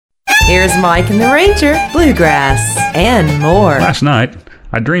Here's Mike and the Ranger, bluegrass, and more. Last night,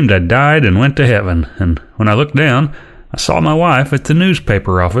 I dreamed I died and went to heaven, and when I looked down, I saw my wife at the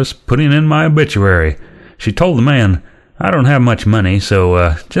newspaper office putting in my obituary. She told the man, "I don't have much money,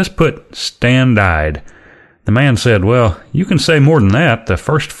 so just put Stan died." The man said, "Well, you can say more than that. The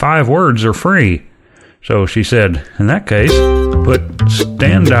first 5 words are free." So she said, "In that case, put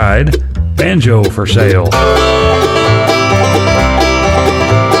Stan died, banjo for sale."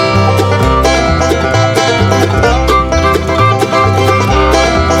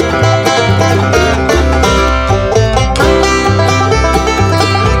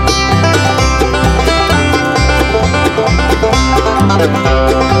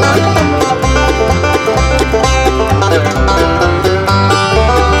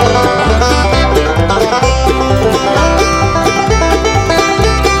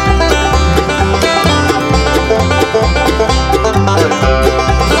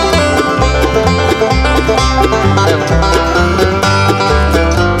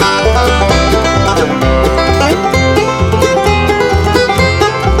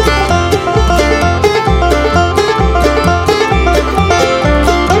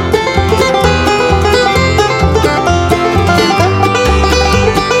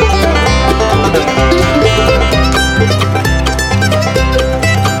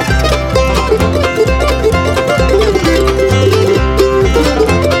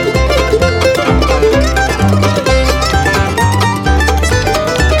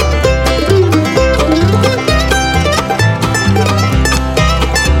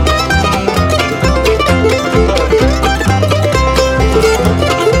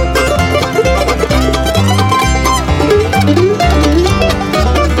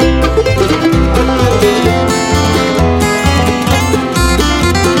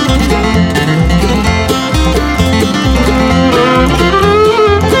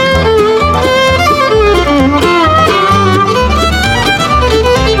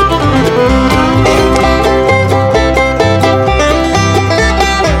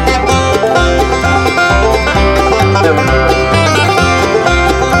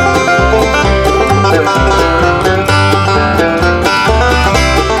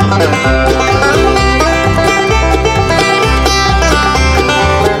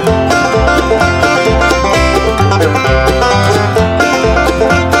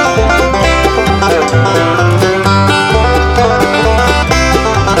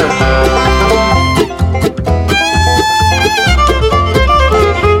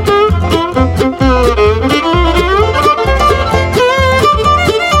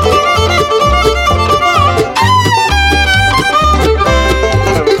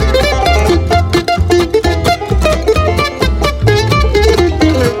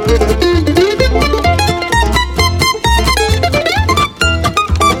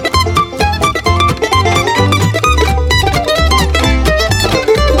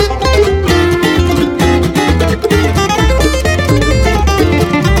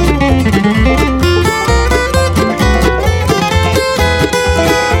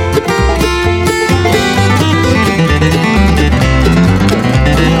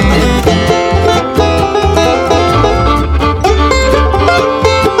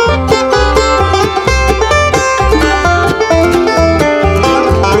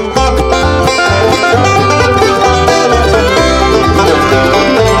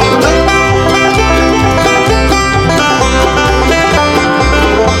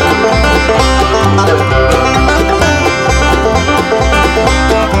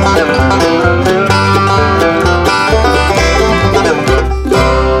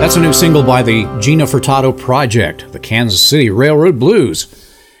 That's a new single by the Gina Furtado Project, the Kansas City Railroad Blues.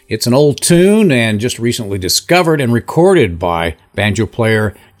 It's an old tune and just recently discovered and recorded by banjo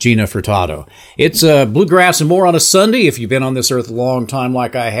player Gina Furtado. It's bluegrass and more on a Sunday. If you've been on this earth a long time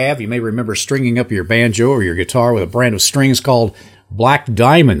like I have, you may remember stringing up your banjo or your guitar with a brand of strings called Black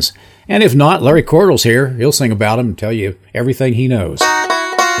Diamonds. And if not, Larry Cordell's here. He'll sing about them and tell you everything he knows.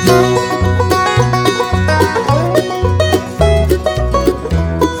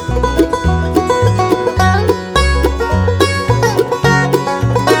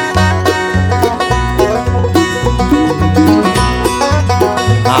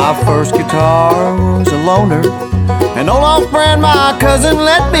 My first guitar was a loaner, an old off-brand my cousin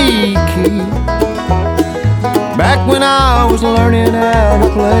let me keep. Back when I was learning how to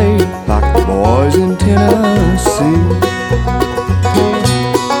play like the boys in Tennessee,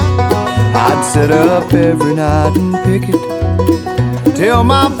 I'd sit up every night and pick it till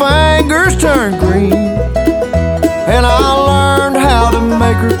my fingers turned green, and I learned how to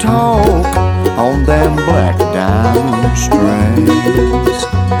make her talk on them black diamond strings.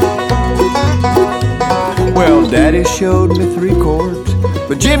 Daddy showed me 3 chords,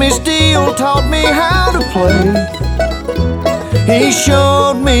 but Jimmy Steele taught me how to play. He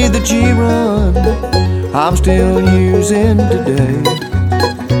showed me the G-run I'm still using today.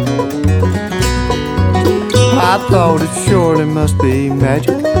 I thought it surely must be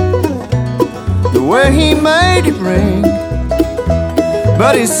magic, the way he made it ring.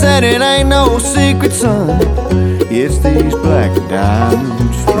 But he said it ain't no secret, son, it's these black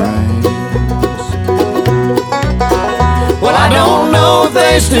diamond strings. Well, I don't know if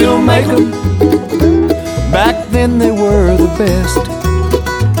they still make them. Back then they were the best.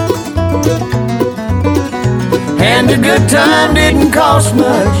 And a good time didn't cost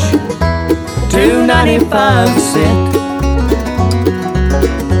much, $2.95 a cent.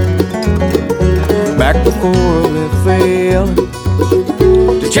 Back before they failed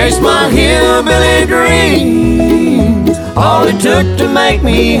to chase my hillbilly dreams, all it took to make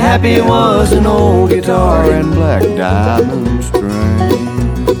me happy was an old guitar and black diamond strings.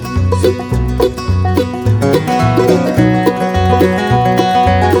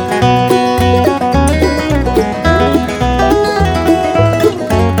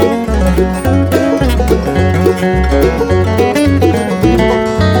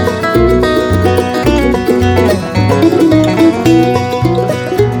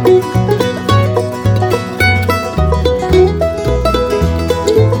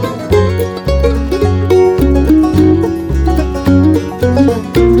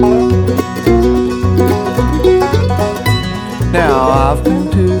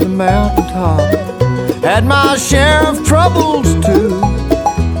 Had my share of troubles too,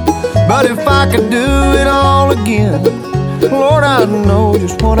 but if I could do it all again, Lord, I know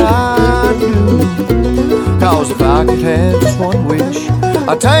just what I'd do. 'Cause if I could have just one wish,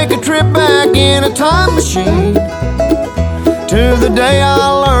 I'd take a trip back in a time machine to the day I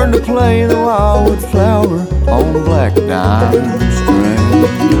learned to play the wildwood flower on black diamond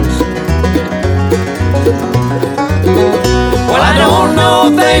strings. Well, I don't know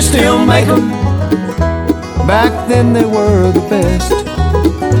if they still make them. Back then they were the best.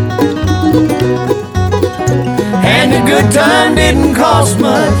 And a good time didn't cost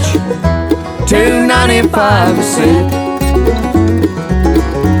much, $2.95 a cent.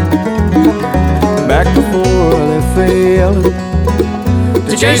 Back before they failed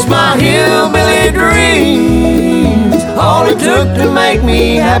to chase my hillbilly dreams, all it took to make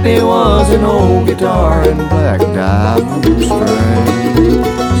me happy was an old guitar and black diamond strings.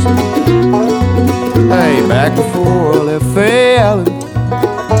 Hey, back before they failed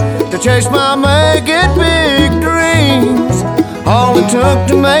to chase my make-it-big dreams, all it took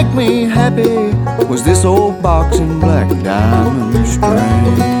to make me happy was this old box in black diamond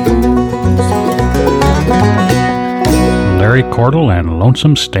strings. Larry Cordell and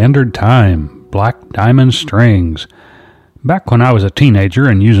Lonesome Standard Time, Black Diamond Strings. Back when I was a teenager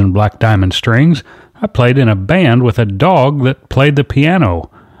and using black diamond strings, I played in a band with a dog that played the piano.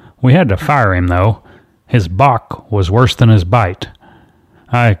 We had to fire him, though. His balk was worse than his bite.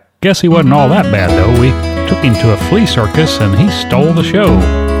 I guess he wasn't all that bad, though. We took him to a flea circus and he stole the show.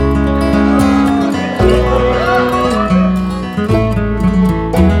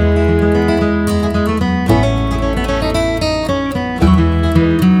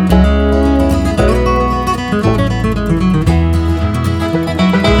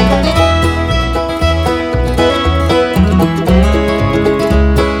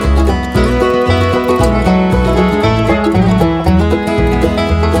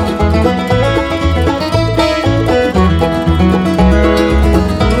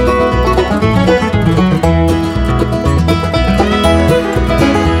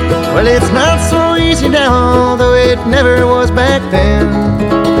 Never was back then.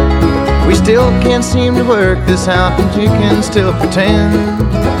 We still can't seem to work this out, but you can still pretend.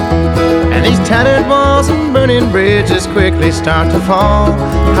 And these tattered walls and burning bridges quickly start to fall.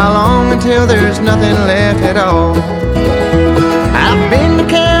 How long until there's nothing left at all? I've been to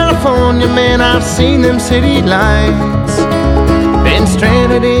California, man, I've seen them city lights. Been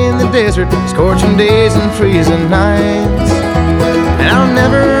stranded in the desert, scorching days and freezing nights. And I'll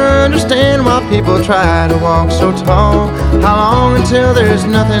never understand why people try to walk so tall. How long until there's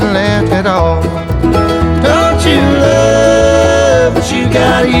nothing left at all? Don't you love what you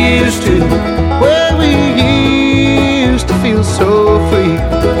got used to? Well, we used to feel so free.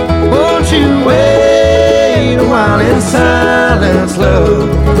 Won't you wait a while in silence, love?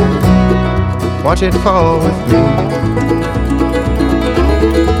 Watch it fall with me.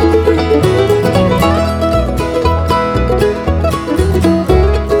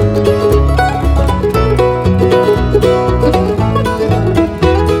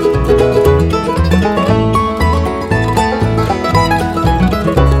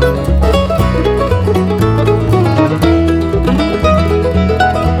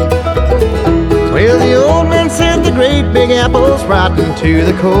 rotten to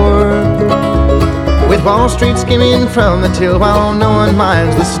the core, with Wall Street skimming from the till while no one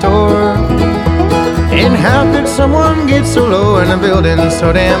minds the store. And how could someone get so low in a building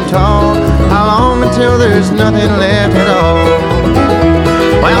so damn tall? How long until there's nothing left at all?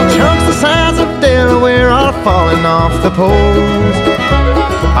 While chunks the size of Delaware are falling off the poles,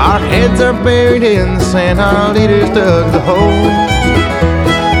 our heads are buried in the sand, our leaders dug the holes.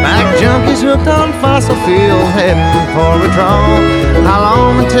 Like junkies hooked on fossil fuel heading for withdrawal. How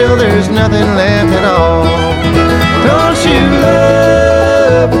long until there's nothing left at all? Don't you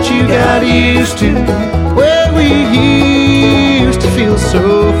love what you got used to, where we used to feel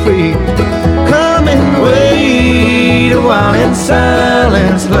so free? Come and wait a while in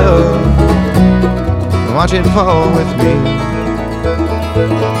silence, love, and watch it fall with me.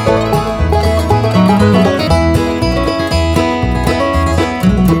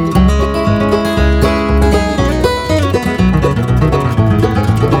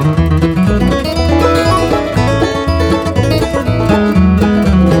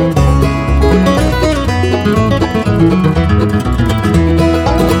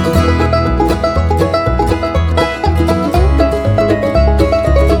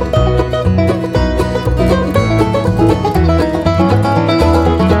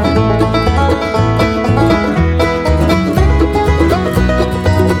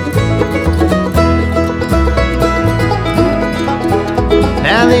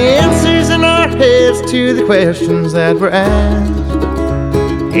 To the questions that were asked,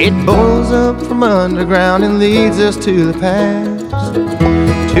 it boils up from underground and leads us to the past,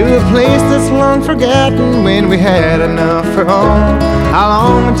 to a place that's long forgotten when we had enough for all. How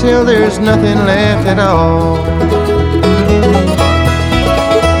long until there's nothing left at all?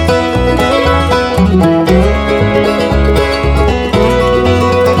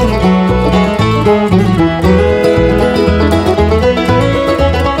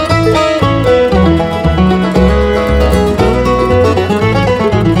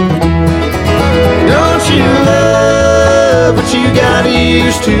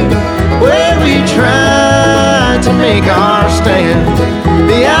 Used to, where we tried to make our stand.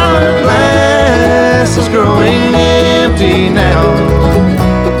 The hourglass is growing empty now,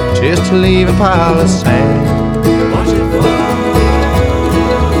 just to leave a pile of sand. Watch it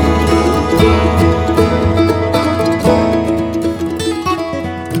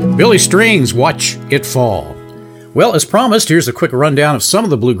fall. Billy Strings, Watch It Fall. Well, as promised, here's a quick rundown of some of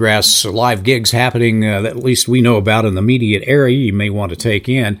the bluegrass live gigs happening that at least we know about in the immediate area you may want to take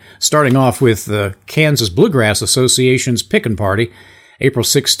in. Starting off with the Kansas Bluegrass Association's Pickin' Party, April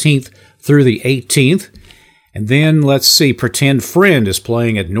 16th through the 18th. And then, let's see, Pretend Friend is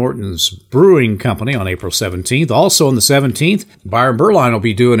playing at Norton's Brewing Company on April 17th. Also on the 17th, Byron Berline will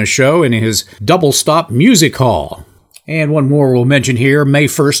be doing a show in his Double Stop Music Hall. And one more we'll mention here, May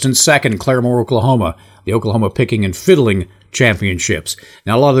 1st and 2nd, Claremore, Oklahoma, the Oklahoma Picking and Fiddling Championships.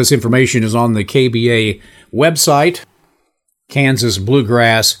 Now, a lot of this information is on the KBA website,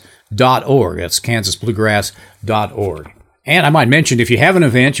 kansasbluegrass.org. That's kansasbluegrass.org. And I might mention, if you have an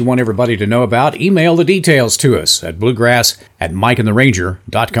event you want everybody to know about, email the details to us at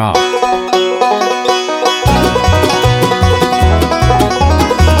bluegrass@mikeandtheranger.com.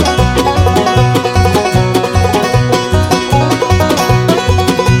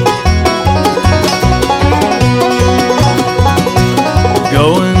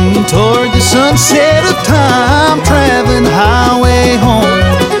 Toward the sunset of time, traveling the highway home,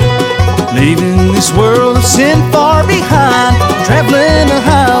 leaving this world of sin far behind, traveling the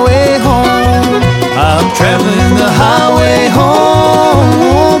highway home. I'm traveling the highway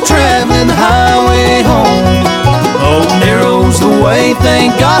home, traveling the highway home. Oh, narrow's the way,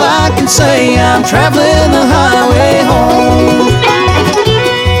 thank God I can say I'm traveling the highway home.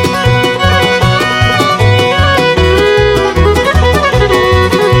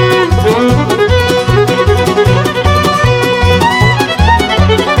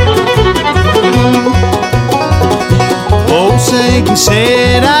 He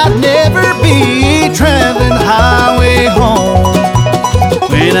said I'd never be traveling the highway home.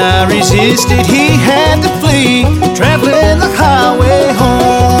 When I resisted, he had to flee, traveling the highway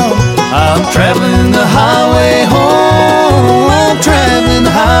home. I'm traveling the highway home. I'm traveling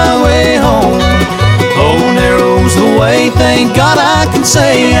the highway home. Oh, narrow's the way, thank God I can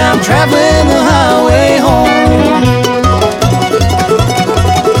say I'm traveling the highway home.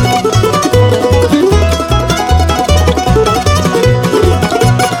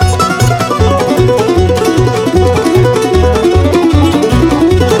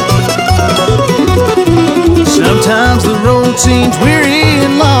 Seems weary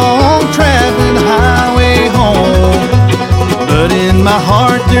and long, traveling the highway home. But in my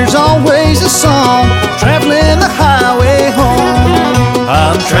heart there's always a song, traveling the highway home.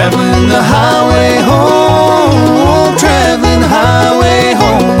 I'm traveling the highway home, traveling the highway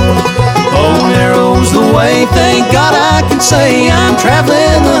home. Oh, narrow's the way, thank God I can say I'm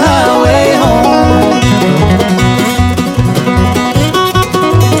traveling the highway home.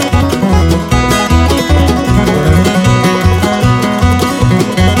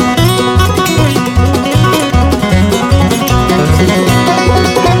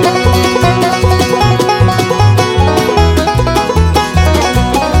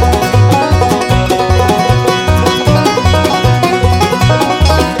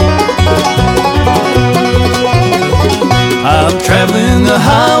 Traveling the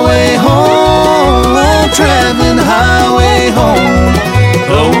highway home, I'm traveling the highway home.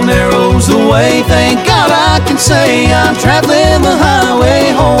 Oh, narrow's the way, thank God I can say I'm traveling the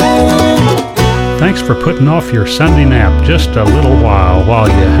highway home. Thanks for putting off your Sunday nap just a little while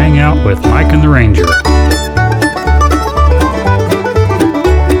you hang out with Mike and the Ranger.